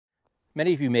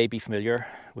Many of you may be familiar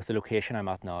with the location I'm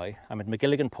at now. I'm at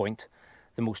Magilligan Point,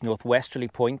 the most northwesterly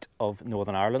point of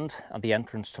Northern Ireland and the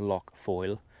entrance to Lough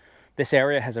Foyle. This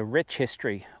area has a rich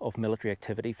history of military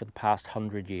activity for the past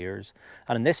 100 years,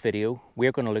 and in this video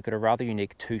we're going to look at a rather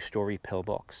unique two-storey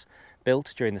pillbox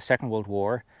built during the Second World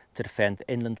War to defend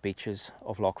the inland beaches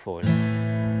of Lough Foyle.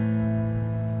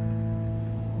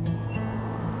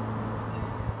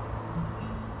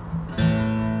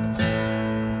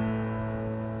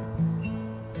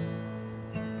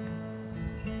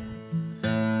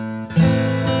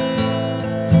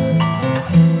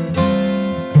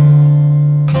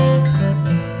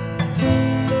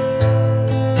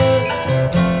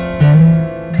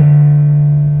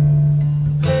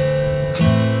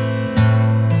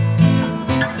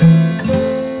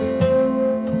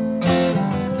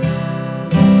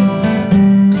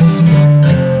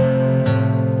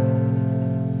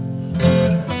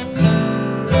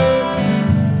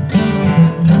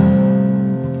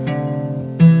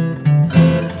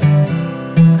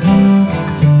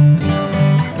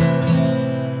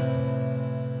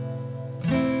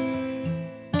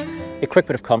 A quick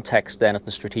bit of context then of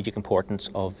the strategic importance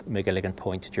of Magilligan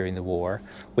Point during the war.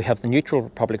 We have the neutral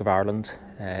Republic of Ireland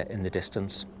in the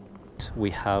distance.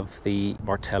 We have the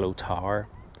Martello Tower.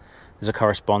 There's a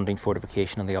corresponding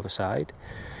fortification on the other side.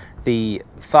 The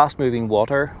fast-moving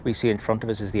water we see in front of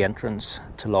us is the entrance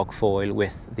to Lough Foyle,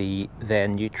 with the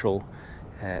then neutral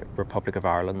Republic of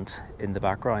Ireland in the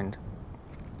background.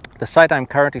 The site I'm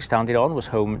currently standing on was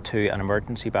home to an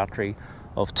emergency battery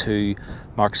of two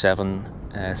Mark 7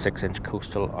 6-inch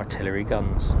coastal artillery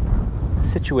guns.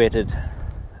 Situated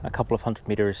a couple of 100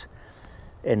 metres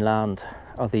inland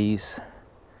are these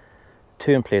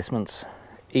two emplacements,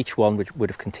 each one which would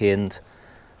have contained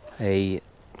a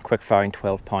quick-firing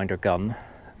 12-pounder gun,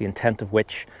 the intent of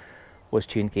which was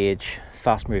to engage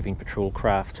fast-moving patrol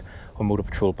craft or motor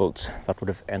patrol boats that would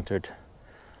have entered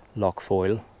Lough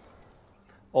Foyle.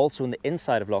 Also, in the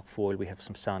inside of Lough Foyle we have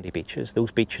some sandy beaches.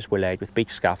 Those beaches were laid with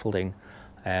beach scaffolding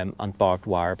and barbed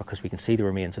wire, because we can see the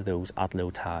remains of those at low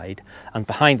tide. And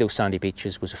behind those sandy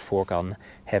beaches was a 4-gun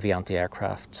heavy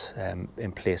anti-aircraft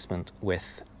emplacement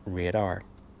with radar.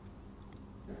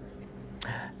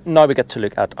 Now we get to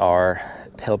look at our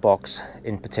pillbox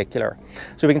in particular.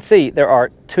 So we can see there are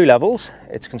two levels.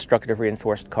 It's constructed of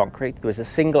reinforced concrete. There was a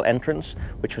single entrance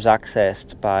which was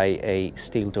accessed by a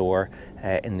steel door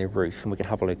in the roof, and we can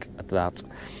have a look at that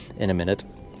in a minute.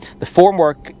 The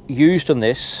formwork used on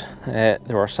this,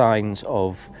 there are signs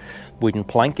of wooden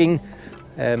planking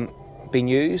being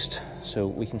used, so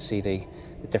we can see the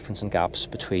difference in gaps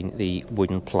between the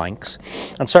wooden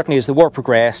planks. And certainly as the war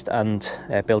progressed and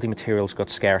building materials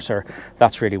got scarcer,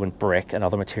 that's really when brick and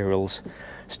other materials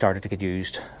started to get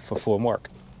used for formwork.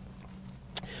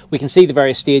 We can see the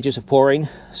various stages of pouring.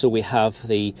 So we have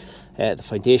the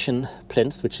foundation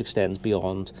plinth, which extends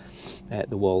beyond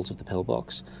the walls of the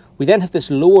pillbox. We then have this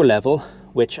lower level,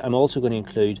 which I'm also going to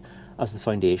include as the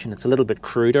foundation. It's a little bit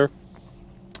cruder,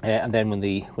 and then when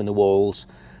the walls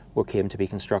came to be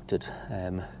constructed,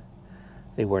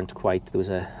 they weren't quite. There was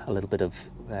a little bit of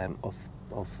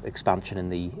expansion in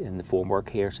the formwork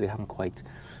here, so they haven't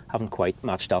quite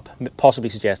matched up, possibly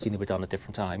suggesting they were done at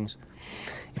different times.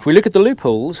 If we look at the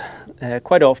loopholes,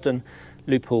 quite often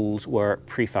loopholes were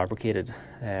prefabricated,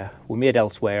 were made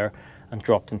elsewhere and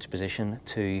dropped into position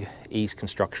to ease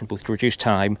construction, both to reduce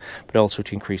time but also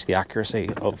to increase the accuracy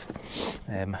of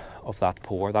that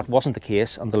pour. That wasn't the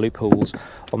case, and the loopholes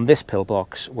on this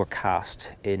pillbox were cast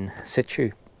in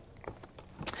situ.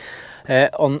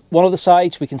 On one of the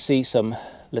sides we can see some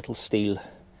little steel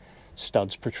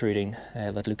studs protruding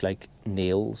that look like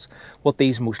nails. What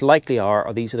these most likely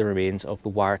are these are the remains of the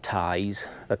wire ties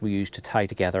that we used to tie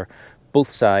together both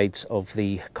sides of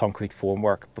the concrete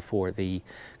formwork before the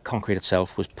concrete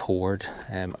itself was poured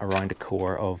around a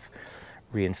core of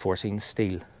reinforcing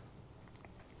steel.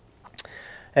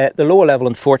 The lower level,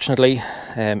 unfortunately,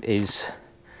 is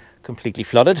completely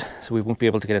flooded, so we won't be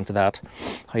able to get into that.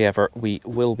 However, we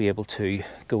will be able to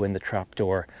go in the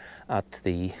trapdoor at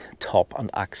the top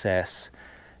and access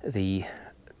the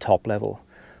top level.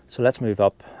 So let's move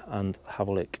up and have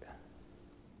a look.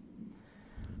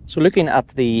 So looking at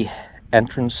the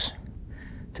entrance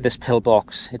to this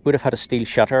pillbox, it would have had a steel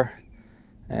shutter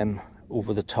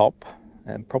over the top,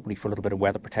 probably for a little bit of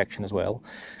weather protection as well.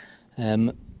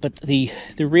 But the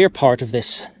rear part of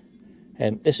this,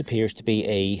 this appears to be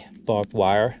a barbed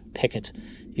wire picket.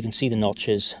 You can see the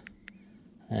notches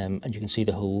and you can see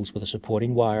the holes where the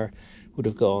supporting wire would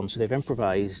have gone. So they've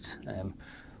improvised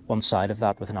one side of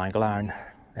that with an angle iron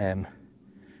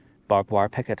barbed wire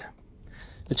picket.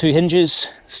 The two hinges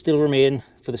still remain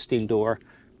for the steel door,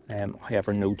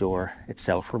 however no door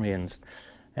itself remains.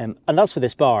 And as for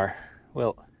this bar,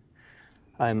 well,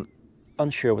 I'm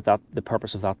unsure what the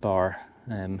purpose of that bar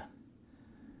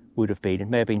would have been. It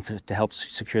may have been to help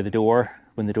secure the door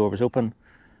when the door was open,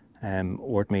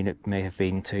 or it may have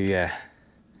been to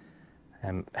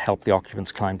help the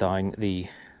occupants climb down the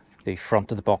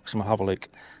front of the box, and we'll have a look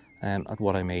at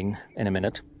what I mean in a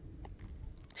minute.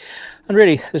 And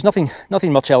really, there's nothing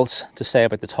much else to say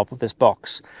about the top of this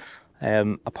box,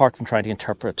 apart from trying to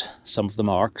interpret some of the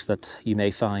marks that you may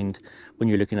find when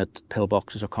you're looking at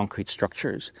pillboxes or concrete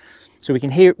structures. So we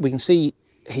can see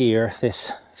here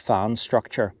this fan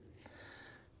structure.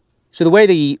 So the way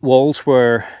the walls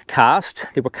were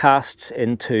cast, they were cast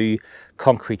into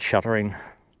concrete shuttering.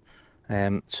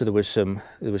 So there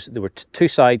were two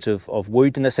sides of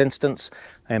wood in this instance,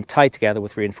 tied together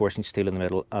with reinforcing steel in the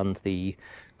middle, and the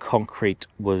concrete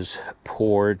was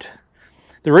poured.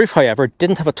 The roof, however,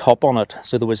 didn't have a top on it,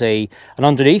 so there was an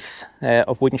underneath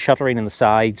of wooden shuttering, and the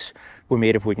sides were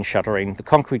made of wooden shuttering. The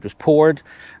concrete was poured,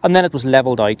 and then it was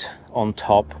levelled out on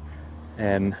top.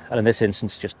 And in this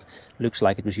instance, just looks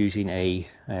like it was using a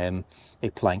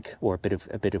plank or a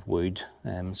bit of wood.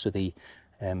 So the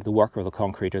worker of the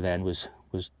concreter then was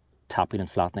tapping and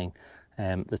flattening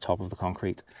the top of the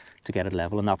concrete to get it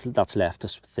level, and that's left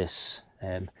us with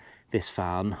this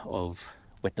fan of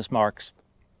witness marks.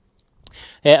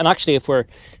 And actually, if we're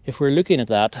looking at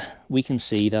that, we can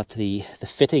see that the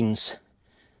fittings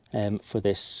for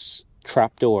this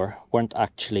trapdoor weren't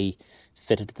actually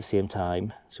fitted at the same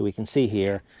time. So we can see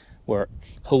here where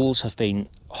holes have been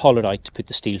hollowed out to put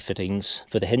the steel fittings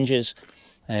for the hinges,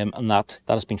 and that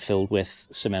has been filled with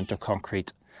cement or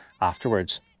concrete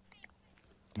afterwards.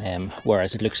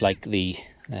 Whereas it looks like the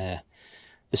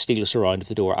steel surround of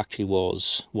the door actually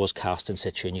was cast in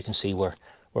situ, and you can see where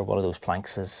one of those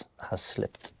planks has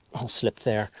slipped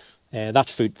there. That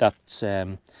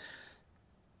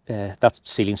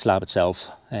ceiling slab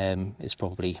itself is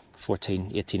probably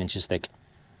 18 inches thick.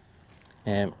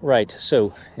 Right,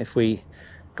 so if we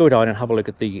go down and have a look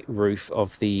at the roof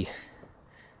of the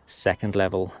second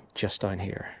level just down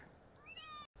here.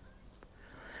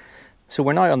 So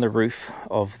we're now on the roof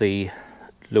of the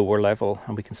lower level,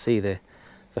 and we can see the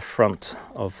front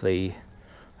of the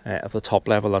top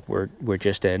level that we're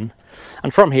just in.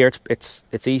 And from here,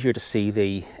 it's easier to see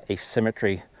the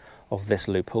asymmetry of this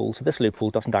loophole. So this loophole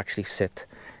doesn't actually sit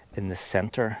in the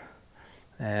centre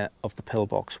of the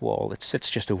pillbox wall. It sits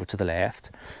just over to the left,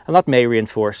 and that may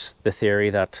reinforce the theory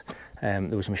that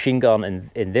there was a machine gun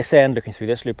in this end looking through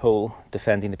this loophole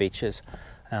defending the beaches,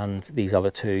 and these other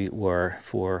two were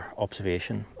for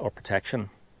observation or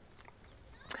protection.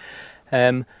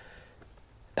 One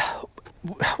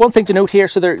thing to note here,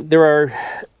 so there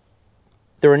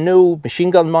are no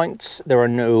machine gun mounts, there are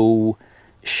no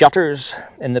shutters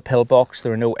in the pillbox,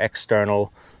 there are no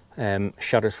external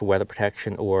shutters for weather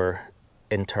protection or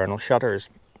internal shutters.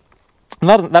 And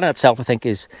that in itself, I think,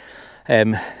 is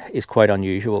quite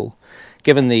unusual.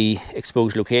 Given the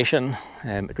exposed location,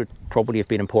 it would probably have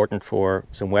been important for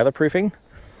some weatherproofing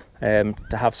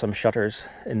to have some shutters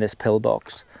in this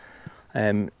pillbox.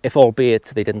 If albeit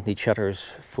they didn't need shutters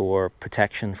for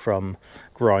protection from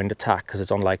ground attack, because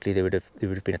it's unlikely they would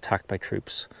have been attacked by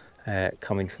troops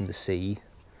coming from the sea.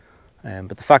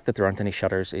 But the fact that there aren't any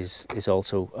shutters is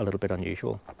also a little bit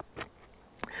unusual.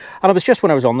 And it was just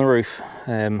when I was on the roof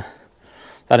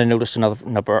that I noticed another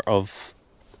number of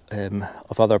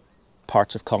other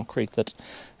parts of concrete that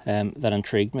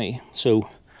intrigued me. So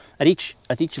at each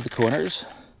of the corners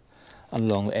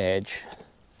and along the edge,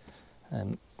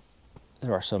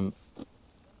 there are some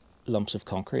lumps of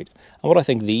concrete. And what I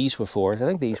think these were for is I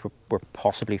think these were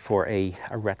possibly for a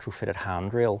retrofitted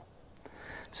handrail.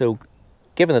 So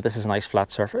given that this is a nice flat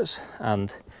surface,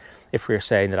 and if we're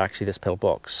saying that actually this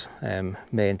pillbox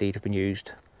may indeed have been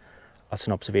used as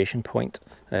an observation point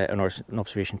or an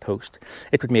observation post,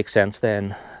 it would make sense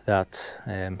then that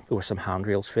there were some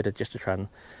handrails fitted just to try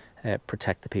and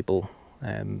protect the people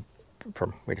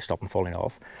from really stopping falling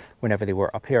off whenever they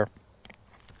were up here.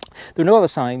 There were no other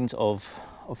signs of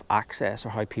access or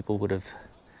how people would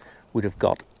have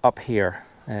got up here.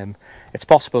 It's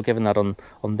possible, given that on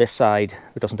this side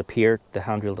the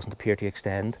handrail doesn't appear to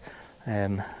extend,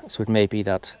 so it may be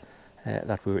that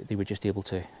they were just able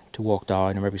to walk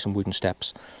down, or maybe some wooden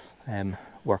steps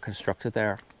were constructed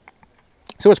there.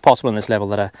 So it's possible in this level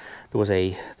that there was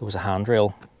a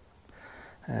handrail.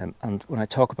 And when I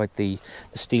talk about the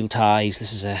steel ties,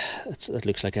 this is it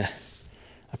looks like a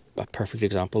perfect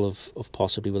example of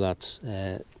possibly where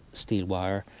that steel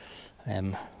wire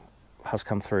has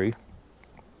come through.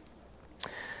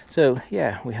 So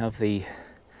yeah, we have the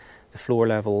floor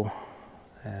level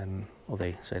or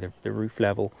the roof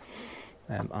level,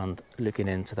 and looking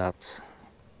into that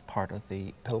part of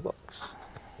the pillbox.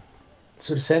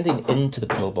 So descending into the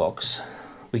pillbox,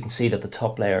 we can see that the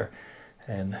top layer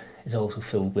is also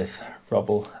filled with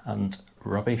rubble and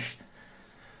rubbish.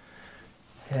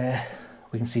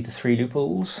 We can see the 3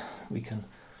 loopholes. We can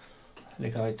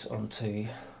look out onto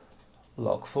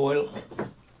Lough Foyle,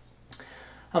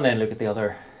 and then look at the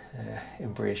other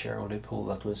embrasure or loophole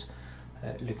that was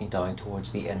looking down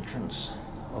towards the entrance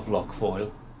of Lough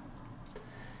Foyle.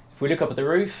 If we look up at the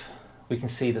roof, we can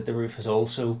see that the roof has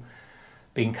also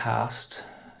been cast,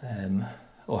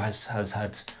 or has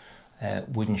had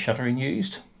wooden shuttering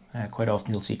used. Quite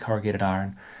often you'll see corrugated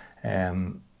iron,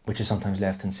 which is sometimes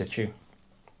left in situ.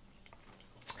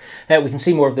 We can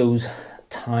see more of those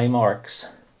tie marks,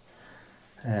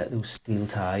 those steel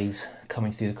ties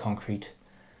coming through the concrete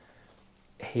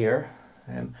here.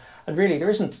 And really there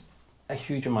isn't a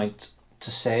huge amount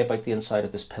to say about the inside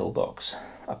of this pillbox,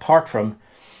 apart from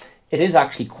it is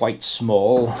actually quite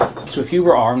small. So if you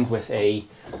were armed with a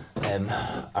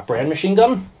Bren machine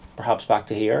gun, perhaps back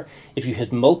to here, if you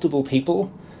had multiple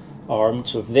people armed,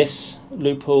 so if this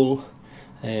loophole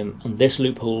and this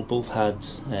loophole both had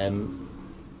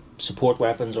support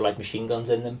weapons or like machine guns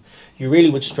in them, you really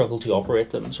would struggle to operate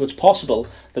them. So it's possible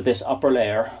that this upper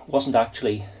layer wasn't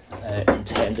actually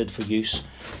intended for use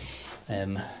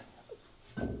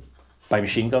by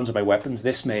machine guns or by weapons.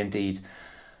 This may indeed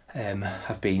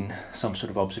have been some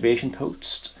sort of observation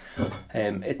post.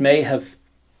 It may have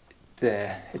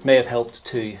helped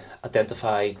to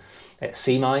identify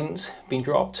sea mines being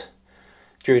dropped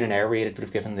during an air raid. It would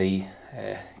have given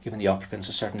the occupants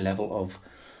a certain level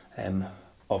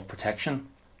of protection.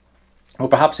 Or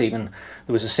perhaps even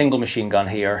there was a single machine gun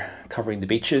here covering the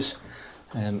beaches,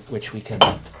 which we can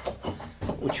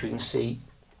see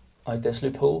out this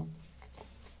loophole,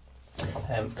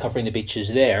 covering the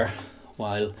beaches there,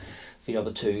 while the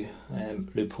other 2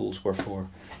 loopholes were for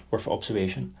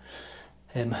observation.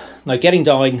 Now, getting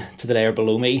down to the layer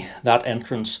below me, that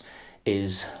entrance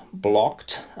is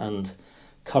blocked and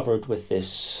covered with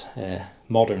this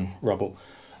modern rubble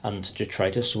and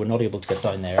detritus, so we're not able to get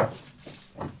down there.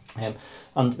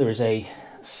 And there is a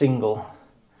single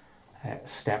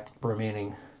step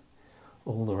remaining.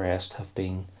 All the rest have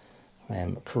been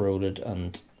corroded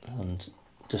and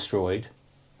destroyed.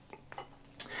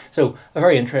 So a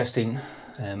very interesting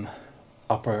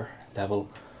upper level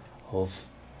of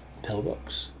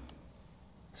pillbox.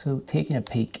 So taking a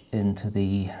peek into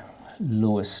the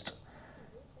lowest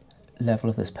level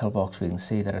of this pillbox, we can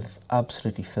see that it's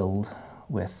absolutely filled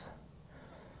with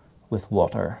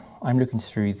water. I'm looking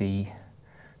through the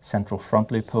central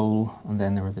front loophole, and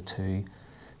then there are the 2.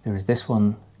 There is this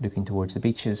one looking towards the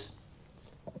beaches,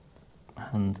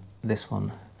 and this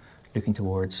one looking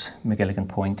towards Magilligan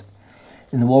Point.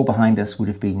 In the wall behind us would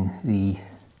have been the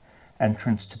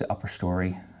entrance to the upper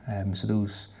story. So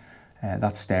those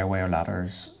that stairway or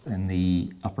ladders in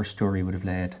the upper story would have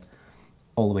led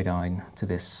all the way down to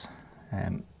this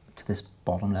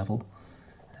bottom level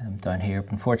down here,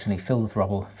 but unfortunately filled with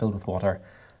rubble, filled with water,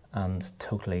 and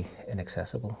totally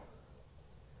inaccessible.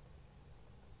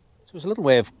 So as a little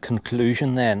way of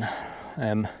conclusion then,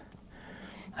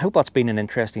 I hope that's been an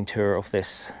interesting tour of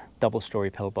this double-storey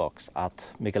pillbox at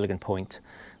Magilligan Point.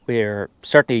 We're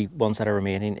certainly ones that are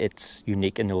remaining. It's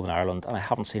unique in Northern Ireland, and I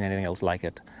haven't seen anything else like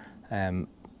it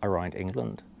around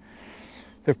England.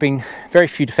 There have been very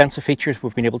few defensive features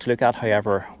we've been able to look at.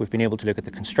 However, we've been able to look at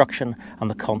the construction and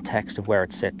the context of where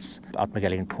it sits at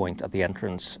Magilligan Point at the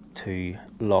entrance to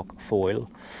Lough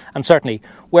Foyle. And certainly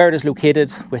where it is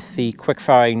located, with the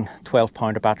quick-firing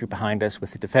 12-pounder battery behind us,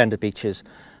 with the defended beaches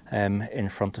in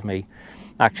front of me.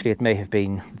 Actually, it may have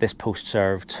been this post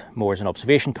served more as an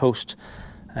observation post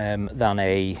than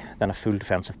a full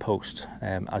defensive post,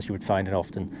 as you would find in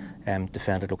often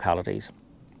defended localities.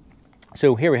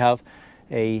 So here we have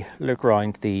a look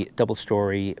around the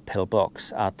double-storey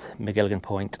pillbox at Magilligan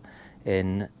Point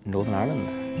in Northern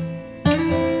Ireland.